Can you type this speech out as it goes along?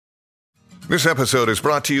This episode is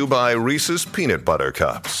brought to you by Reese's Peanut Butter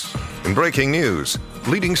Cups. In breaking news,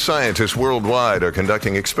 leading scientists worldwide are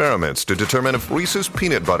conducting experiments to determine if Reese's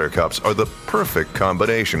Peanut Butter Cups are the perfect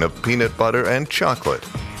combination of peanut butter and chocolate.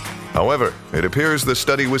 However, it appears the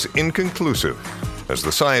study was inconclusive, as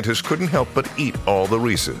the scientists couldn't help but eat all the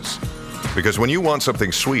Reese's. Because when you want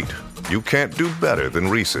something sweet, you can't do better than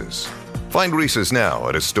Reese's. Find Reese's now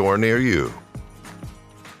at a store near you.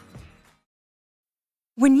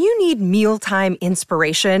 When you need mealtime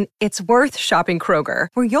inspiration, it's worth shopping Kroger,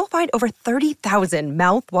 where you'll find over 30,000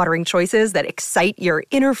 mouth-watering choices that excite your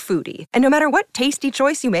inner foodie. And no matter what tasty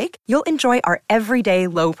choice you make, you'll enjoy our everyday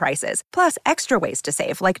low prices, plus extra ways to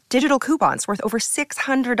save, like digital coupons worth over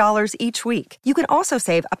 $600 each week. You can also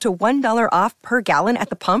save up to $1 off per gallon at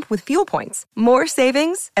the pump with fuel points. More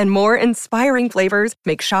savings and more inspiring flavors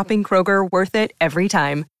make shopping Kroger worth it every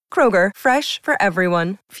time. Kroger, fresh for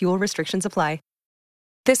everyone. Fuel restrictions apply.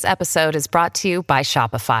 This episode is brought to you by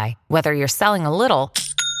Shopify. Whether you're selling a little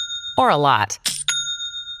or a lot,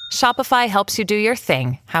 Shopify helps you do your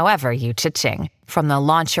thing, however you cha-ching. From the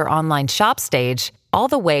launch your online shop stage, all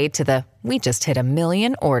the way to the we just hit 1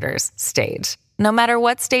 million orders stage. No matter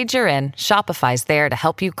what stage you're in, Shopify's there to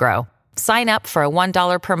help you grow. Sign up for a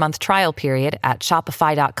 $1 per month trial period at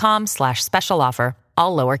shopify.com/special offer,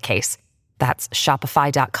 all lowercase. That's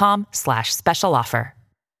shopify.com/special offer.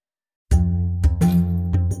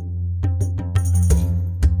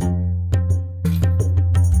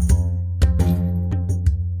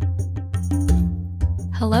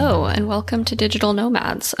 Hello, and welcome to Digital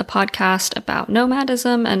Nomads, a podcast about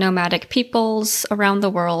nomadism and nomadic peoples around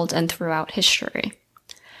the world and throughout history.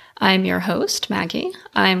 I'm your host, Maggie.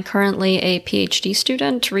 I'm currently a PhD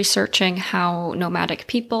student researching how nomadic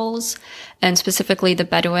peoples, and specifically the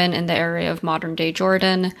Bedouin in the area of modern-day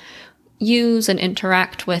Jordan, use and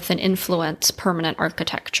interact with and influence permanent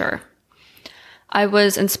architecture. I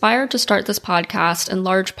was inspired to start this podcast in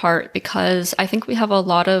large part because I think we have a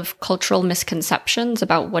lot of cultural misconceptions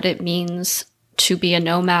about what it means to be a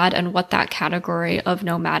nomad and what that category of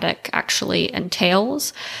nomadic actually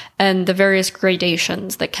entails, and the various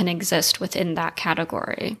gradations that can exist within that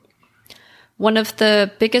category. One of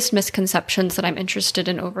the biggest misconceptions that I'm interested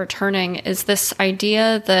in overturning is this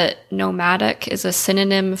idea that nomadic is a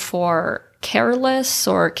synonym for careless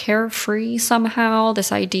or carefree somehow,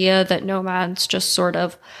 this idea that nomads just sort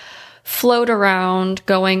of float around,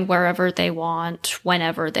 going wherever they want,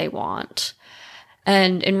 whenever they want.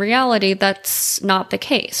 And in reality, that's not the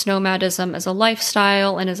case. Nomadism as a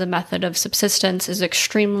lifestyle and as a method of subsistence is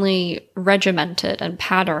extremely regimented and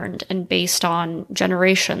patterned and based on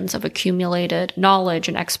generations of accumulated knowledge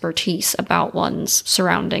and expertise about one's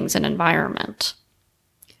surroundings and environment.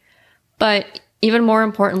 But even more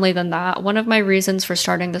importantly than that, one of my reasons for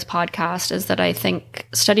starting this podcast is that I think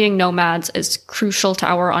studying nomads is crucial to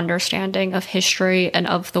our understanding of history and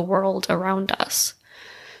of the world around us.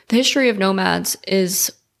 The history of nomads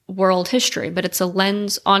is world history, but it's a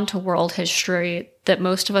lens onto world history that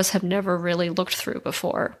most of us have never really looked through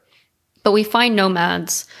before. But we find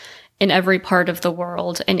nomads in every part of the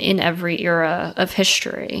world and in every era of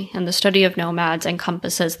history. And the study of nomads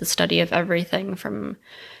encompasses the study of everything from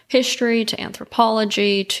history to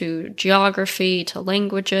anthropology to geography to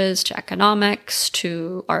languages to economics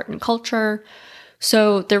to art and culture.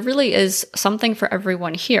 So there really is something for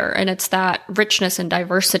everyone here, and it's that richness and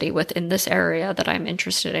diversity within this area that I'm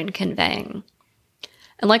interested in conveying.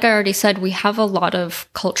 And like I already said, we have a lot of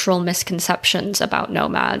cultural misconceptions about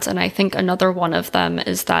nomads, and I think another one of them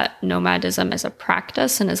is that nomadism as a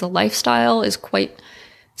practice and as a lifestyle is quite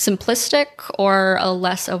simplistic or a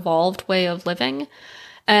less evolved way of living.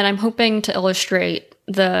 And I'm hoping to illustrate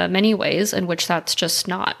the many ways in which that's just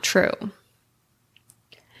not true.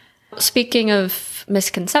 Speaking of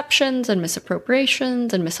misconceptions and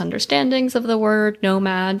misappropriations and misunderstandings of the word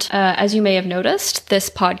nomad, as you may have noticed, this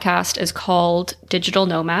podcast is called Digital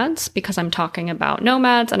Nomads because I'm talking about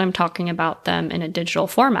nomads and I'm talking about them in a digital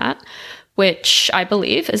format, which I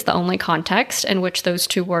believe is the only context in which those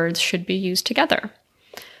two words should be used together.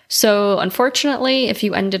 So unfortunately, if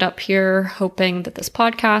you ended up here hoping that this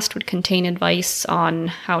podcast would contain advice on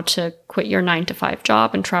how to quit your 9-to-5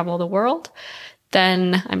 job and travel the world,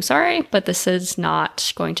 then I'm sorry, but this is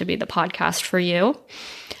not going to be the podcast for you.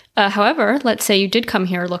 However, let's say you did come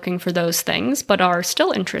here looking for those things, but are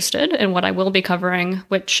still interested in what I will be covering,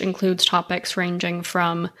 which includes topics ranging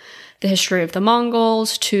from the history of the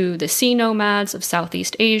Mongols to the sea nomads of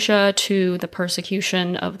Southeast Asia to the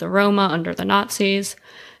persecution of the Roma under the Nazis,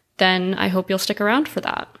 then I hope you'll stick around for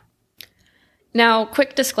that. Now,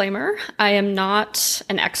 quick disclaimer, I am not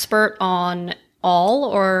an expert on all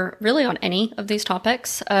or really on any of these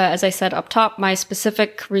topics. As I said up top, my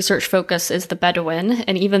specific research focus is the Bedouin,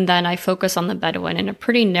 and even then I focus on the Bedouin in a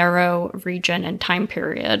pretty narrow region and time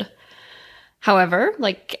period. However,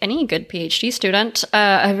 like any good PhD student,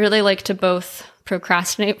 I really like to both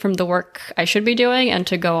procrastinate from the work I should be doing and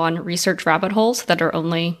to go on research rabbit holes that are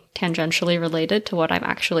only tangentially related to what I'm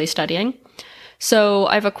actually studying. So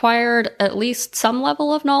I've acquired at least some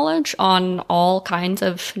level of knowledge on all kinds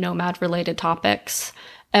of nomad-related topics,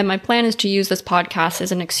 and my plan is to use this podcast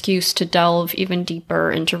as an excuse to delve even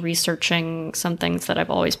deeper into researching some things that I've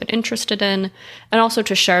always been interested in, and also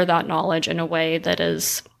to share that knowledge in a way that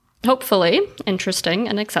is hopefully interesting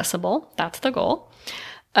and accessible. That's the goal.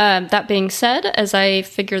 That being said, as I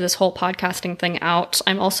figure this whole podcasting thing out,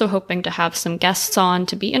 I'm also hoping to have some guests on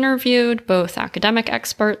to be interviewed, both academic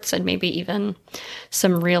experts and maybe even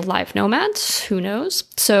some real life nomads, who knows?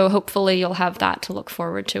 So hopefully you'll have that to look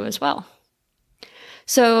forward to as well.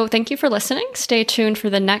 So thank you for listening. Stay tuned for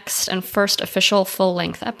the next and first official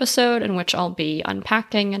full-length episode in which I'll be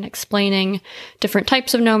unpacking and explaining different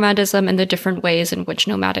types of nomadism and the different ways in which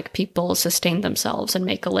nomadic people sustain themselves and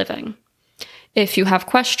make a living. If you have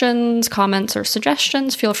questions, comments, or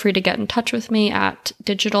suggestions, feel free to get in touch with me at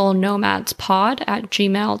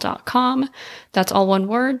digitalnomadspod@gmail.com. That's all one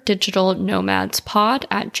word,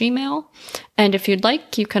 digitalnomadspod@gmail. And if you'd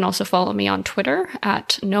like, you can also follow me on Twitter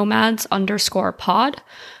at nomads_pod,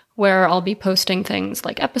 where I'll be posting things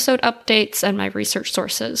like episode updates and my research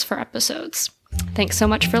sources for episodes. Thanks so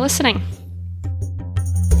much for listening.